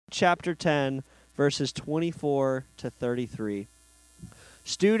chapter 10, verses 24 to 33.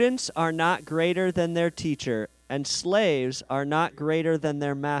 Students are not greater than their teacher, and slaves are not greater than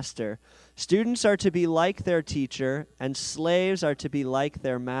their master. Students are to be like their teacher, and slaves are to be like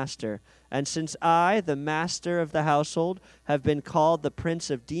their master. And since I, the master of the household, have been called the prince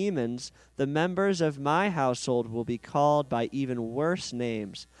of demons, the members of my household will be called by even worse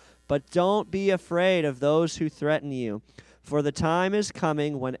names. But don't be afraid of those who threaten you, for the time is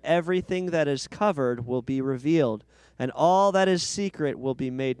coming when everything that is covered will be revealed, and all that is secret will be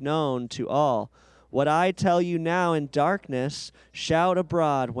made known to all. What I tell you now in darkness, shout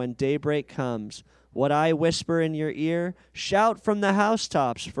abroad when daybreak comes. What I whisper in your ear, shout from the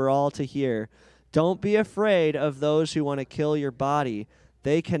housetops for all to hear. Don't be afraid of those who want to kill your body.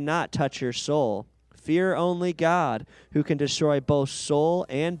 They cannot touch your soul. Fear only God, who can destroy both soul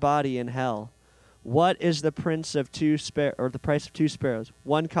and body in hell. What is the price of two sparrows?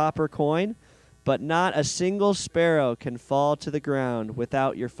 1 copper coin? But not a single sparrow can fall to the ground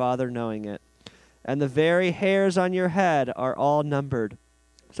without your Father knowing it. And the very hairs on your head are all numbered.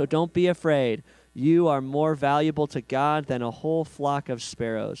 So don't be afraid. You are more valuable to God than a whole flock of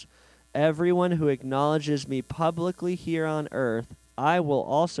sparrows. Everyone who acknowledges me publicly here on earth, I will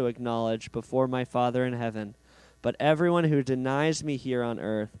also acknowledge before my Father in heaven. But everyone who denies me here on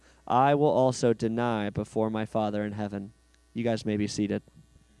earth, I will also deny before my Father in heaven. You guys may be seated.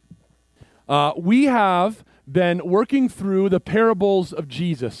 We have been working through the parables of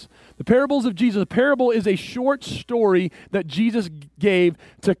Jesus. The parables of Jesus. A parable is a short story that Jesus gave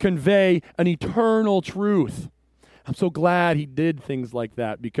to convey an eternal truth. I'm so glad he did things like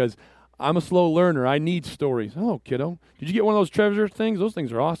that because I'm a slow learner. I need stories. Oh, kiddo, did you get one of those treasure things? Those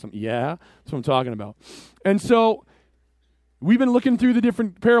things are awesome. Yeah, that's what I'm talking about. And so we've been looking through the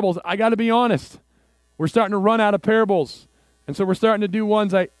different parables. I got to be honest. We're starting to run out of parables. And so we're starting to do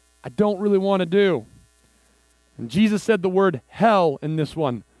ones I don't really want to do. And Jesus said the word hell in this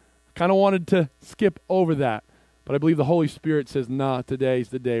one. I kind of wanted to skip over that. But I believe the Holy Spirit says, nah, today's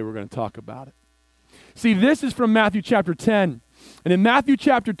the day we're going to talk about it. See, this is from Matthew chapter 10. And in Matthew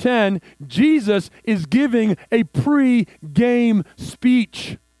chapter 10, Jesus is giving a pre-game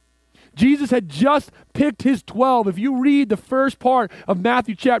speech. Jesus had just picked his 12. If you read the first part of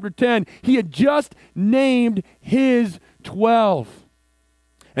Matthew chapter 10, he had just named his 12.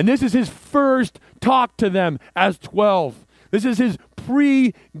 And this is his first talk to them as 12. This is his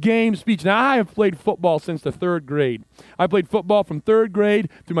pre-game speech. Now, I have played football since the 3rd grade. I played football from 3rd grade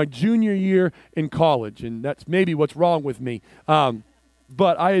through my junior year in college, and that's maybe what's wrong with me.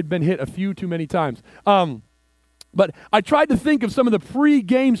 But I had been hit a few too many times. But I tried to think of some of the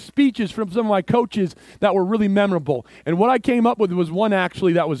pre-game speeches from some of my coaches that were really memorable. And what I came up with was one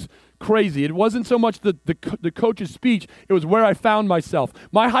actually that was crazy. It wasn't so much the coach's speech, it was where I found myself.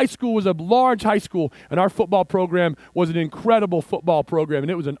 My high school was a large high school, and our football program was an incredible football program, and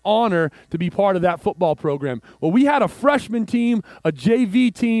it was an honor to be part of that football program. Well, we had a freshman team, a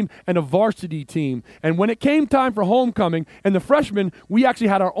JV team, and a varsity team. And when it came time for homecoming, and the freshmen, we actually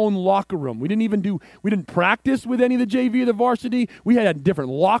had our own locker room. We didn't practice with any of the JV or the varsity. We had a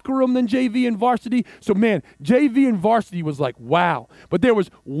different locker room than JV and varsity. So man, JV and varsity was like, wow. But there was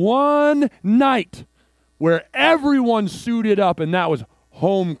one night where everyone suited up, and that was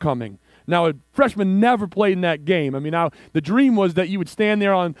homecoming. Now, a freshman never played in that game. I mean, the dream was that you would stand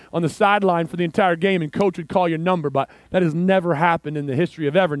there on the sideline for the entire game and coach would call your number, but that has never happened in the history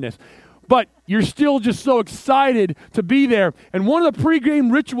of everness. But you're still just so excited to be there. And one of the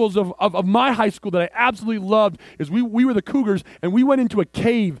pregame rituals of my high school that I absolutely loved is we were the Cougars, and we went into a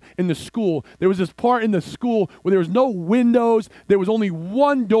cave in the school. There was this part in the school where there was no windows. There was only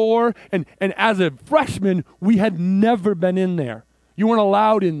one door. And as a freshman, we had never been in there. You weren't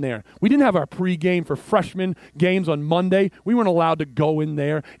allowed in there. We didn't have our pregame for freshman games on Monday. We weren't allowed to go in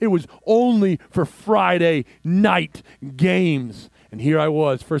there. It was only for Friday night games. And here I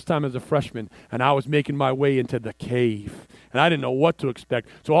was, first time as a freshman, and I was making my way into the cave. And I didn't know what to expect.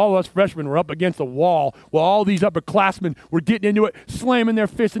 So all of us freshmen were up against the wall while all these upperclassmen were getting into it, slamming their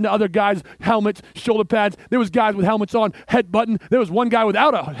fists into other guys' helmets, shoulder pads. There was guys with helmets on, headbutting. There was one guy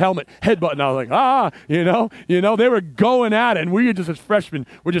without a helmet, headbutting. I was like, they were going at it. And we were just as freshmen,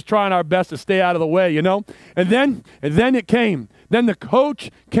 we're just trying our best to stay out of the way, And then it came. Then the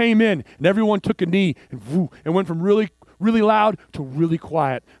coach came in, and everyone took a knee and went from really loud to really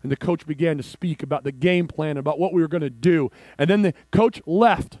quiet. And the coach began to speak about the game plan, about what we were going to do. And then the coach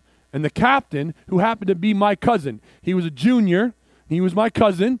left. And the captain, who happened to be my cousin, he was a junior, he was my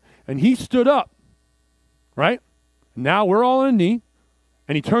cousin, and he stood up. Right? Now we're all on a knee.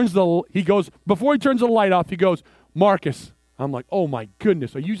 And before he turns the light off, he goes, Marcus, I'm like, oh my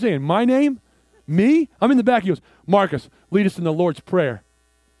goodness, are you saying my name? Me? I'm in the back. He goes, Marcus, lead us in the Lord's Prayer.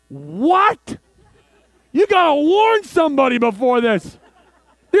 What? You got to warn somebody before this.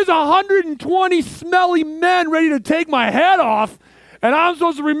 There's 120 smelly men ready to take my head off, and I'm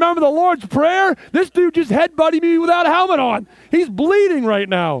supposed to remember the Lord's Prayer? This dude just headbutted me without a helmet on. He's bleeding right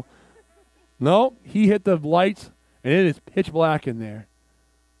now. No, he hit the lights, and it is pitch black in there.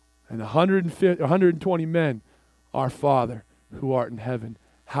 And 120 men, our Father who art in heaven,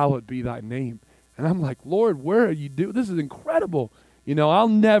 hallowed be thy name. And I'm like, Lord, where are you doing? This is incredible. You know, I'll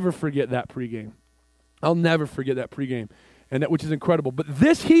never forget that pregame. I'll never forget that pregame, and that which is incredible. But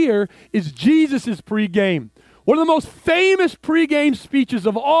this here is Jesus' pregame. One of the most famous pregame speeches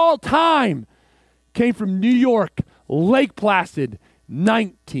of all time came from New York, Lake Placid,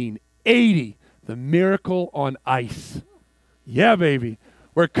 1980. The Miracle on Ice. Yeah, baby.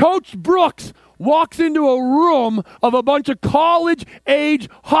 Where Coach Brooks walks into a room of a bunch of college-age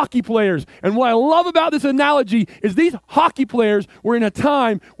hockey players. And what I love about this analogy is these hockey players were in a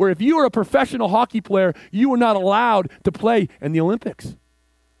time where if you were a professional hockey player, you were not allowed to play in the Olympics.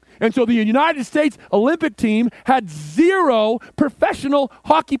 And so the United States Olympic team had 0 professional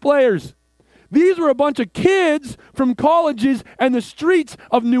hockey players. These were a bunch of kids from colleges and the streets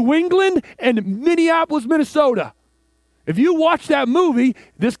of New England and Minneapolis, Minnesota. If you watch that movie,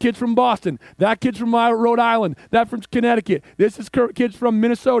 this kid's from Boston, that kid's from Rhode Island, that from Connecticut, this is kid's from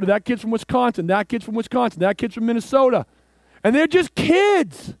Minnesota, that kid's from Wisconsin, that kid's from Wisconsin, that kid's from Minnesota. And they're just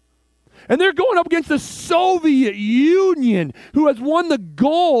kids. And they're going up against the Soviet Union, who has won the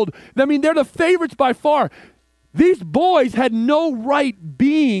gold. I mean, they're the favorites by far. These boys had no right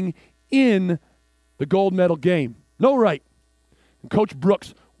being in the gold medal game. No right. And Coach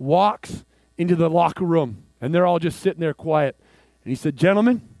Brooks walks into the locker room, and they're all just sitting there quiet. And he said,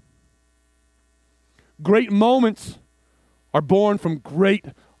 gentlemen, great moments are born from great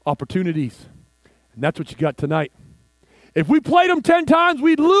opportunities. And that's what you got tonight. If we played them 10 times,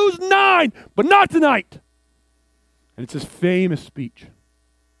 we'd lose 9, but not tonight. And it's his famous speech.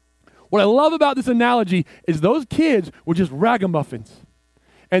 What I love about this analogy is those kids were just ragamuffins.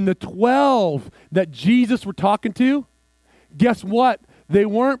 And the 12 that Jesus were talking to, guess what? They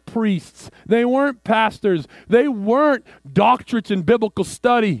weren't priests. They weren't pastors. They weren't doctorates in biblical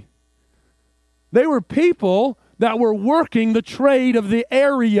study. They were people that were working the trade of the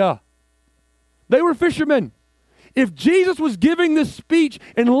area. They were fishermen. If Jesus was giving this speech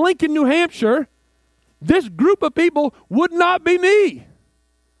in Lincoln, New Hampshire, this group of people would not be me.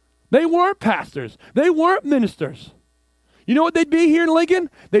 They weren't pastors. They weren't ministers. You know what they'd be here in Lincoln?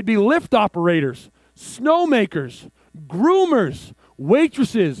 They'd be lift operators, snowmakers, groomers,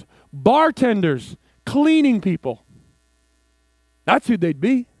 waitresses, bartenders, cleaning people. That's who they'd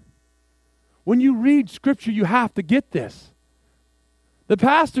be. When you read Scripture, you have to get this. The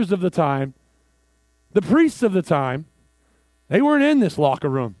pastors of the time, the priests of the time, they weren't in this locker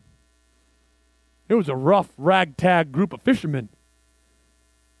room. It was a rough, ragtag group of fishermen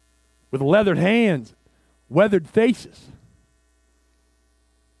with leathered hands, weathered faces.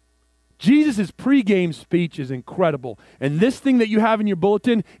 Jesus' pregame speech is incredible. And this thing that you have in your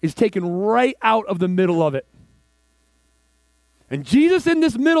bulletin is taken right out of the middle of it. And Jesus in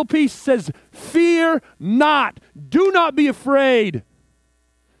this middle piece says, fear not. Do not be afraid.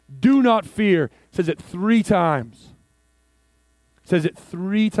 Do not fear. Says it 3 times. Says it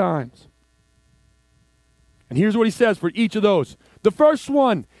 3 times. And here's what he says for each of those. The first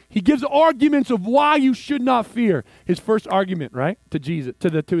one, he gives arguments of why you should not fear. His first argument, right, to Jesus,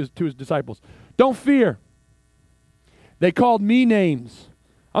 to his disciples. Don't fear. They called me names.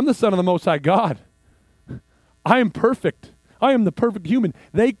 I'm the Son of the Most High God. I am perfect. I am the perfect human.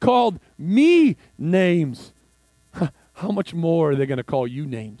 They called me names. How much more are they going to call you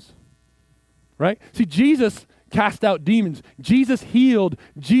names? Right? See, Jesus cast out demons. Jesus healed.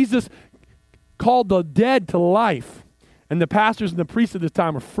 Jesus called the dead to life. And the pastors and the priests of this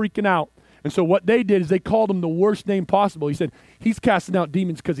time are freaking out. And so what they did is they called him the worst name possible. He said, he's casting out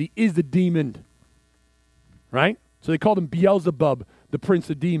demons because he is the demon. Right? So they called him Beelzebub, the prince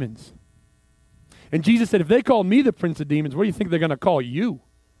of demons. And Jesus said, if they call me the prince of demons, what do you think they're going to call you?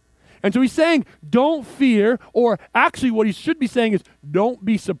 And so he's saying, don't fear, or actually what he should be saying is, don't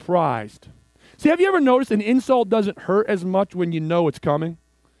be surprised. See, have you ever noticed an insult doesn't hurt as much when you know it's coming?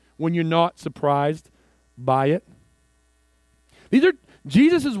 When you're not surprised by it? These are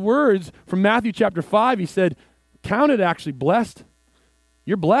Jesus' words from Matthew chapter 5. He said, count it actually blessed.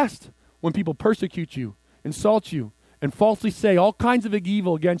 You're blessed when people persecute you, insult you, and falsely say all kinds of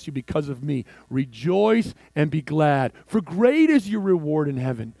evil against you because of me. Rejoice and be glad, for great is your reward in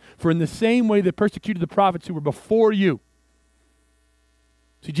heaven. For in the same way they persecuted the prophets who were before you.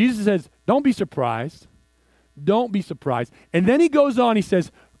 See, Jesus says, don't be surprised. Don't be surprised. And then he goes on, he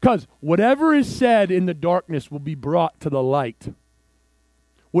says, because whatever is said in the darkness will be brought to the light.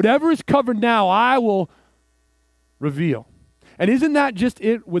 Whatever is covered now, I will reveal. And isn't that just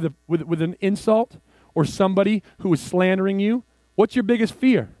it with an insult or somebody who is slandering you? What's your biggest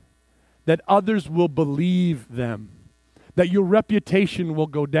fear? That others will believe them. That your reputation will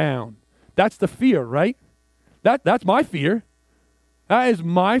go down. That's the fear, right? That's my fear. That is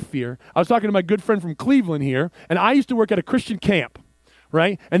my fear. I was talking to my good friend from Cleveland here, and I used to work at a Christian camp,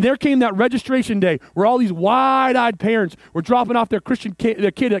 right? And there came that registration day where all these wide-eyed parents were dropping off their kid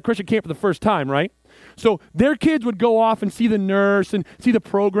at Christian camp for the first time, right? So their kids would go off and see the nurse and see the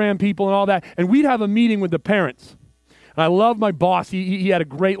program people and all that, and we'd have a meeting with the parents. And I love my boss. He had a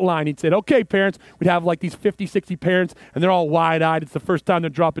great line. He'd said, okay, parents, we'd have like these 50, 60 parents, and they're all wide-eyed. It's the first time they're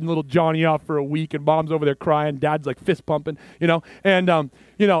dropping little Johnny off for a week, and mom's over there crying, dad's like fist pumping, you know. And,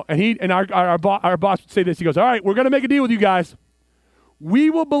 and our boss would say this. He goes, all right, we're going to make a deal with you guys. We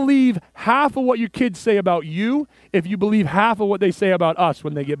will believe half of what your kids say about you if you believe half of what they say about us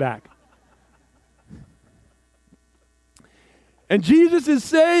when they get back. And Jesus is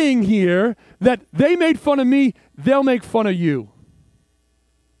saying here that they made fun of me, they'll make fun of you.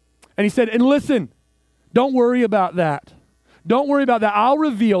 And he said, and listen, don't worry about that. Don't worry about that. I'll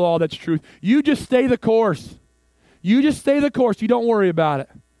reveal all that's truth. You just stay the course. You just stay the course. You don't worry about it.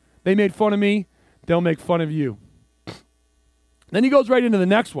 They made fun of me, they'll make fun of you. Then he goes right into the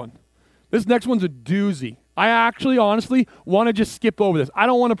next one. This next one's a doozy. I actually, honestly, want to just skip over this. I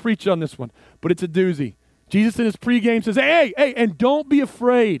don't want to preach on this one, but it's a doozy. Jesus in his pregame says, hey, and don't be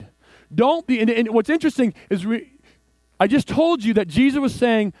afraid. Don't be, and what's interesting is I just told you that Jesus was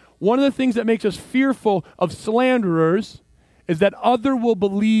saying one of the things that makes us fearful of slanderers is that other will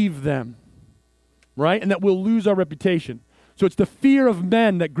believe them, right? And that we'll lose our reputation. So it's the fear of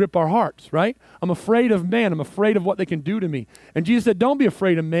men that grip our hearts, right? I'm afraid of man. I'm afraid of what they can do to me. And Jesus said, don't be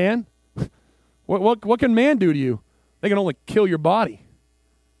afraid of man. What can man do to you? They can only kill your body.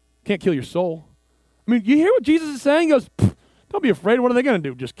 Can't kill your soul. I mean, you hear what Jesus is saying? He goes, don't be afraid. What are they going to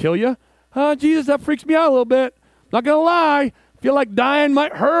do? Just kill you? Jesus, that freaks me out a little bit. Not going to lie. Feel like dying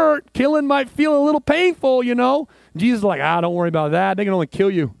might hurt. Killing might feel a little painful, you know. And Jesus is like, don't worry about that. They can only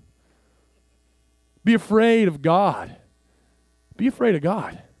kill you. Be afraid of God. Be afraid of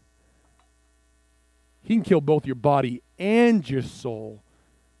God. He can kill both your body and your soul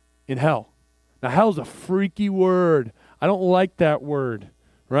in hell. Now, hell's a freaky word. I don't like that word,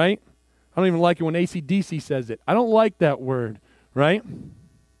 right? I don't even like it when AC/DC says it. I don't like that word, right?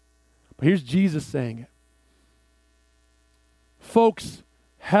 But here's Jesus saying it. Folks,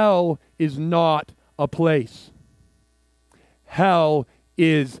 hell is not a place. Hell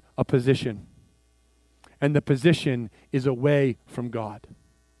is a position. And the position is away from God.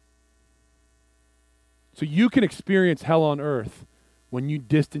 So you can experience hell on earth when you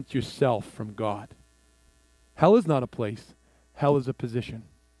distance yourself from God. Hell is not a place. Hell is a position.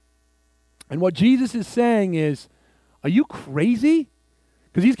 And what Jesus is saying is, are you crazy?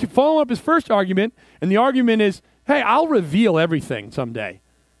 Because he's following up his first argument, and the argument is, hey, I'll reveal everything someday.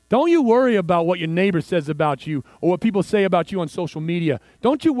 Don't you worry about what your neighbor says about you or what people say about you on social media.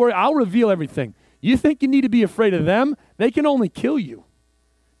 Don't you worry, I'll reveal everything. You think you need to be afraid of them? They can only kill you.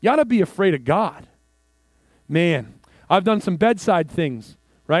 You ought to be afraid of God. Man, I've done some bedside things,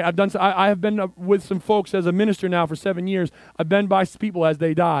 right? I have been with some folks as a minister now for 7 years. I've been by people as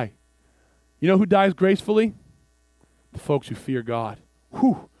they die. You know who dies gracefully? The folks who fear God.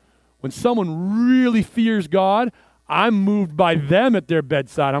 Whew. When someone really fears God, I'm moved by them at their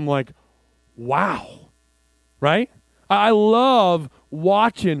bedside. I'm like, wow, right? I love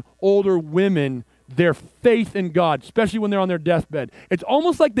watching older women, their faith in God, especially when they're on their deathbed. It's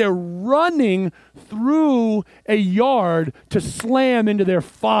almost like they're running through a yard to slam into their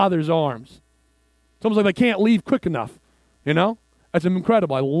father's arms. It's almost like they can't leave quick enough, you know? That's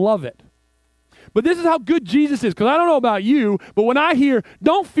incredible. I love it. But this is how good Jesus is, because I don't know about you, but when I hear,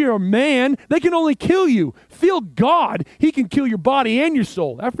 don't fear man, they can only kill you. Fear God, he can kill your body and your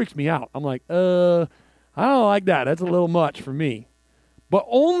soul. That freaks me out. I'm like, I don't like that. That's a little much for me. But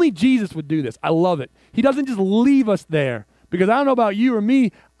only Jesus would do this. I love it. He doesn't just leave us there, because I don't know about you or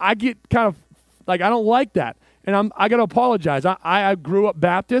me, I get kind of, like, I don't like that. And I got to apologize. I grew up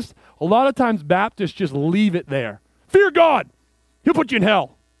Baptist. A lot of times Baptists just leave it there. Fear God. He'll put you in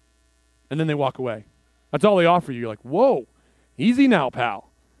hell. And then they walk away. That's all they offer you. You're like, whoa, easy now, pal.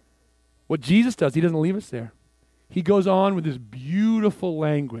 What Jesus does, he doesn't leave us there. He goes on with this beautiful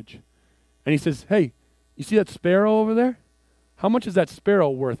language. And he says, hey, you see that sparrow over there? How much is that sparrow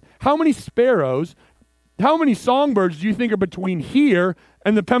worth? How many sparrows how many songbirds do you think are between here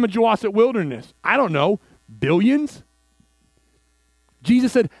and the Pemigewasset Wilderness? I don't know. Billions?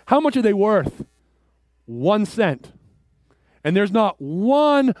 Jesus said, how much are they worth? 1 cent. And there's not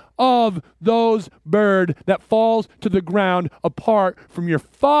one of those bird that falls to the ground apart from your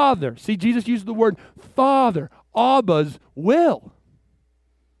Father. See, Jesus used the word Father, Abba's will.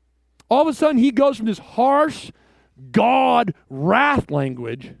 All of a sudden, he goes from this harsh God wrath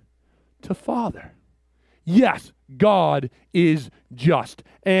language to Father. Yes, God is just,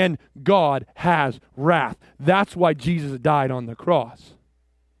 and God has wrath. That's why Jesus died on the cross.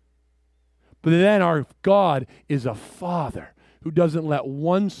 But then our God is a Father who doesn't let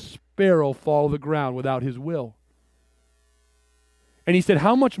one sparrow fall to the ground without his will. And he said,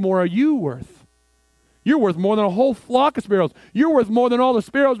 how much more are you worth? You're worth more than a whole flock of sparrows. You're worth more than all the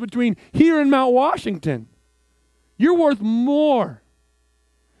sparrows between here and Mount Washington. You're worth more.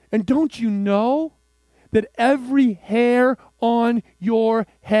 And don't you know that every hair on your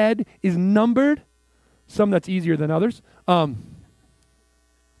head is numbered? Some that's easier than others.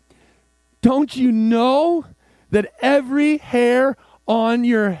 Don't you know that every hair on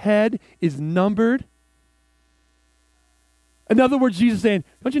your head is numbered? In other words, Jesus is saying,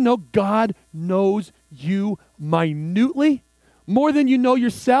 don't you know God knows you minutely? More than you know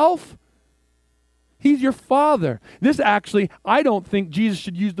yourself? He's your Father. This actually, I don't think Jesus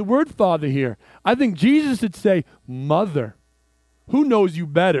should use the word Father here. I think Jesus should say, Mother. Who knows you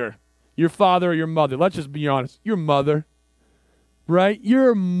better? Your father or your mother? Let's just be honest. Your mother. Right?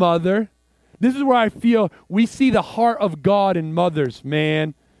 Your mother. This is where I feel we see the heart of God in mothers,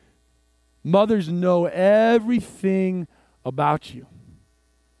 man. Mothers know everything about you.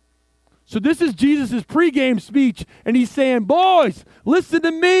 So this is Jesus' pregame speech, and he's saying, boys, listen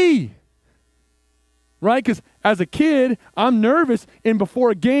to me. Right? Because as a kid, I'm nervous, and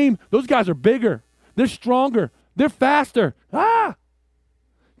before a game, those guys are bigger. They're stronger. They're faster.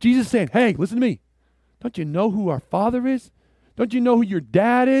 Jesus is saying, hey, listen to me. Don't you know who our Father is? Don't you know who your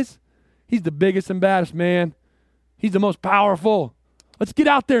dad is? He's the biggest and baddest, man. He's the most powerful. Let's get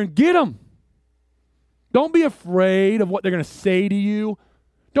out there and get him. Don't be afraid of what they're going to say to you.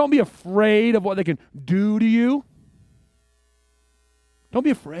 Don't be afraid of what they can do to you. Don't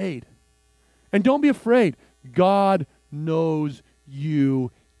be afraid. And don't be afraid. God knows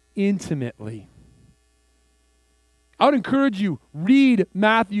you intimately. I would encourage you, read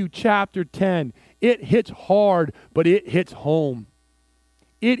Matthew chapter 10. It hits hard, but it hits home.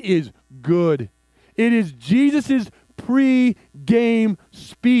 It is good. It is Jesus' pre-game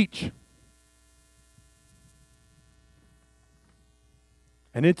speech.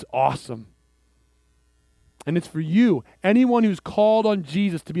 And it's awesome. And it's for you. Anyone who's called on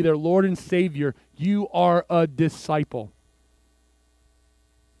Jesus to be their Lord and Savior, you are a disciple.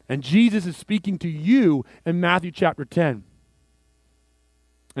 And Jesus is speaking to you in Matthew chapter 10.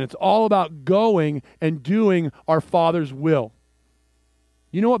 And it's all about going and doing our Father's will.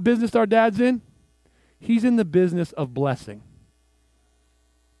 You know what business our dad's in? He's in the business of blessing.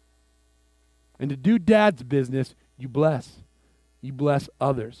 And to do dad's business, you bless. You bless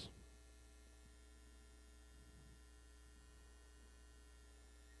others.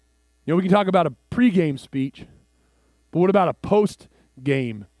 You know, we can talk about a pregame speech, but what about a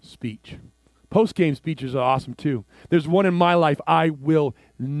post-game speech? Post-game speeches are awesome too. There's one in my life I will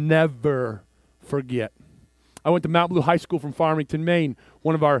never forget. I went to Mount Blue High School from Farmington, Maine,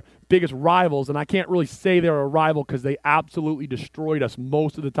 one of our biggest rivals, and I can't really say they're a rival because they absolutely destroyed us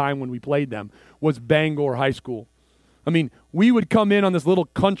most of the time when we played them, was Bangor High School. I mean, we would come in on this little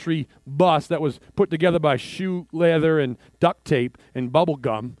country bus that was put together by shoe leather and duct tape and bubble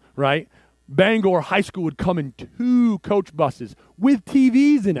gum, right? Bangor High School would come in 2 coach buses with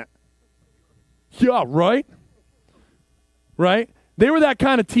TVs in it. Yeah, right? Right? They were that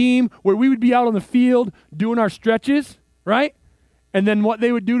kind of team where we would be out on the field doing our stretches, right? And then what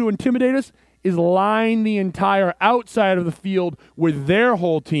they would do to intimidate us is line the entire outside of the field with their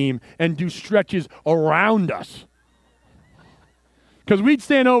whole team and do stretches around us. Because we'd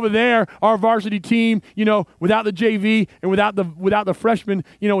stand over there, our varsity team, you know, without the JV and without the freshmen,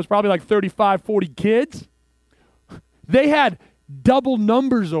 you know, it was probably like 35, 40 kids. They had double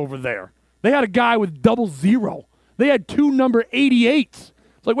numbers over there. They had a guy with 00. They had 2 number 88s. It's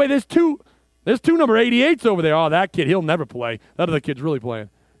like, wait, there's two number 88s over there. Oh, that kid, he'll never play. That other kid's really playing.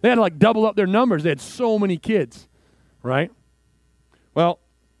 They had to like double up their numbers. They had so many kids, right? Well,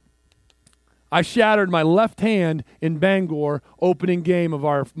 I shattered my left hand in Bangor opening game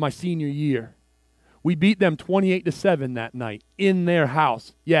of my senior year. We beat them 28-7 that night in their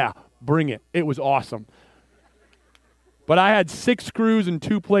house. Yeah, bring it. It was awesome. But I had 6 screws and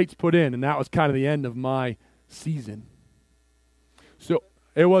 2 plates put in, and that was kind of the end of my season. So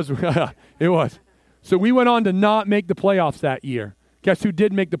it was, it was. So we went on to not make the playoffs that year. Guess who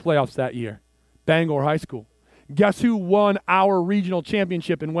did make the playoffs that year? Bangor High School. Guess who won our regional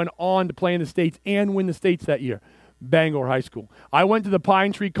championship and went on to play in the States and win the States that year? Bangor High School. I went to the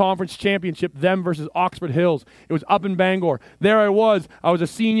Pine Tree Conference Championship, them versus Oxford Hills. It was up in Bangor. There I was a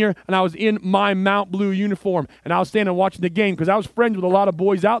senior, and I was in my Mount Blue uniform, and I was standing watching the game because I was friends with a lot of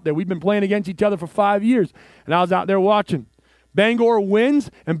boys out there. We'd been playing against each other for 5 years, and I was out there watching. Bangor wins,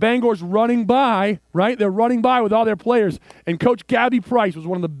 and Bangor's running by, right? They're running by with all their players. And Coach Gabby Price was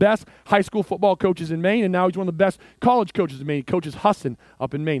one of the best high school football coaches in Maine, and now he's one of the best college coaches in Maine. He coaches Husson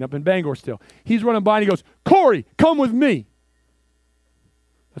up in Maine, up in Bangor still. He's running by, and he goes, "Corey, come with me."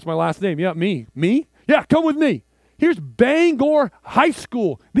 That's my last name. Yeah, me. Me? Yeah, come with me. Here's Bangor High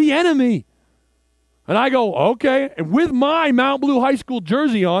School, the enemy. And I go, okay. And with my Mount Blue High School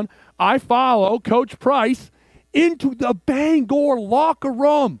jersey on, I follow Coach Price into the Bangor locker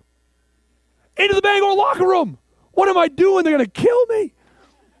room. Into the Bangor locker room. What am I doing? They're going to kill me.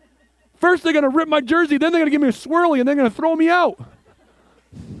 First, they're going to rip my jersey. Then they're going to give me a swirly, and they're going to throw me out.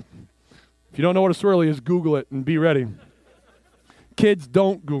 If you don't know what a swirly is, Google it and be ready. Kids,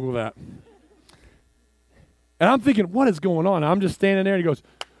 don't Google that. And I'm thinking, what is going on? I'm just standing there, and he goes,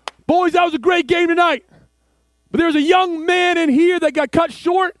 "Boys, that was a great game tonight. But there's a young man in here that got cut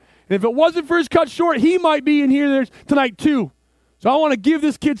short. And if it wasn't for his cut short, he might be in here tonight too. So I want to give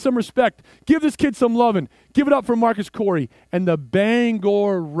this kid some respect. Give this kid some loving. Give it up for Marcus Corey." And the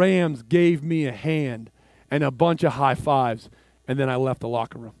Bangor Rams gave me a hand and a bunch of high fives. And then I left the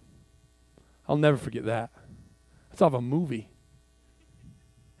locker room. I'll never forget that. That's off a movie.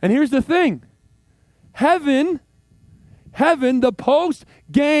 And here's the thing. Heaven, the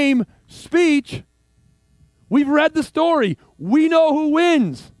post-game speech, we've read the story. We know who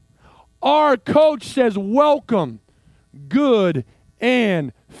wins. Our coach says, "Welcome, good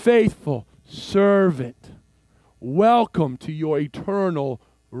and faithful servant. Welcome to your eternal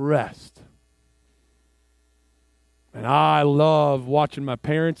rest." And I love watching my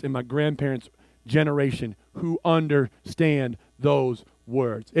parents and my grandparents' generation who understand those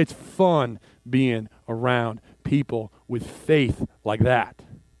words. It's fun being around people with faith like that.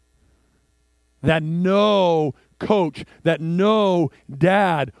 That no coach, that no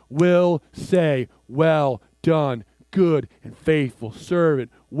dad will say, "Well done, good and faithful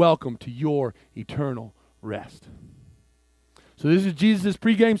servant. Welcome to your eternal rest." So this is Jesus'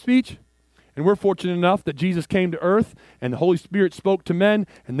 pregame speech. And we're fortunate enough that Jesus came to earth and the Holy Spirit spoke to men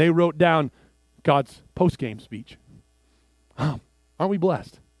and they wrote down God's postgame speech. Aren't we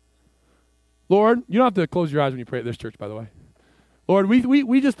blessed? Lord, you don't have to close your eyes when you pray at this church, by the way. Lord,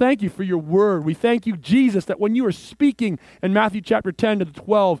 we just thank you for your word. We thank you, Jesus, that when you were speaking in Matthew chapter 10 to the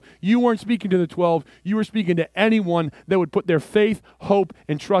 12, you weren't speaking to the 12. You were speaking to anyone that would put their faith, hope,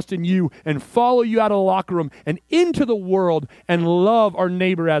 and trust in you and follow you out of the locker room and into the world and love our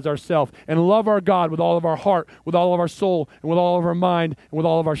neighbor as ourselves and love our God with all of our heart, with all of our soul, and with all of our mind, and with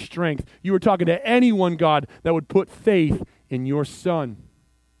all of our strength. You were talking to anyone, God, that would put faith in your Son.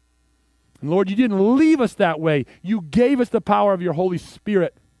 And Lord, you didn't leave us that way. You gave us the power of your Holy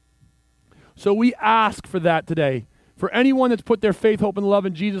Spirit. So we ask for that today. For anyone that's put their faith, hope, and love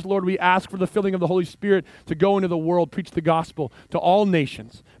in Jesus, Lord, we ask for the filling of the Holy Spirit to go into the world, preach the gospel to all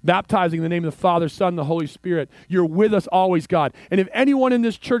nations, baptizing in the name of the Father, Son, and the Holy Spirit. You're with us always, God. And if anyone in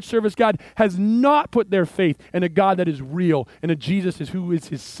this church service, God, has not put their faith in a God that is real and a Jesus who is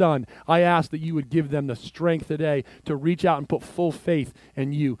his Son, I ask that you would give them the strength today to reach out and put full faith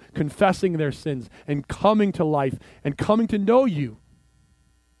in you, confessing their sins and coming to life and coming to know you.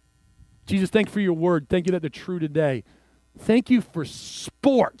 Jesus, thank you for your word. Thank you that they're true today. Thank you for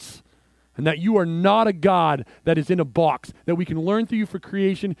sports and that you are not a God that is in a box, that we can learn through you for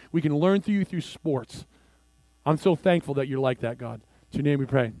creation. We can learn through you through sports. I'm so thankful that you're like that, God. In your name we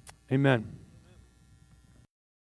pray. Amen.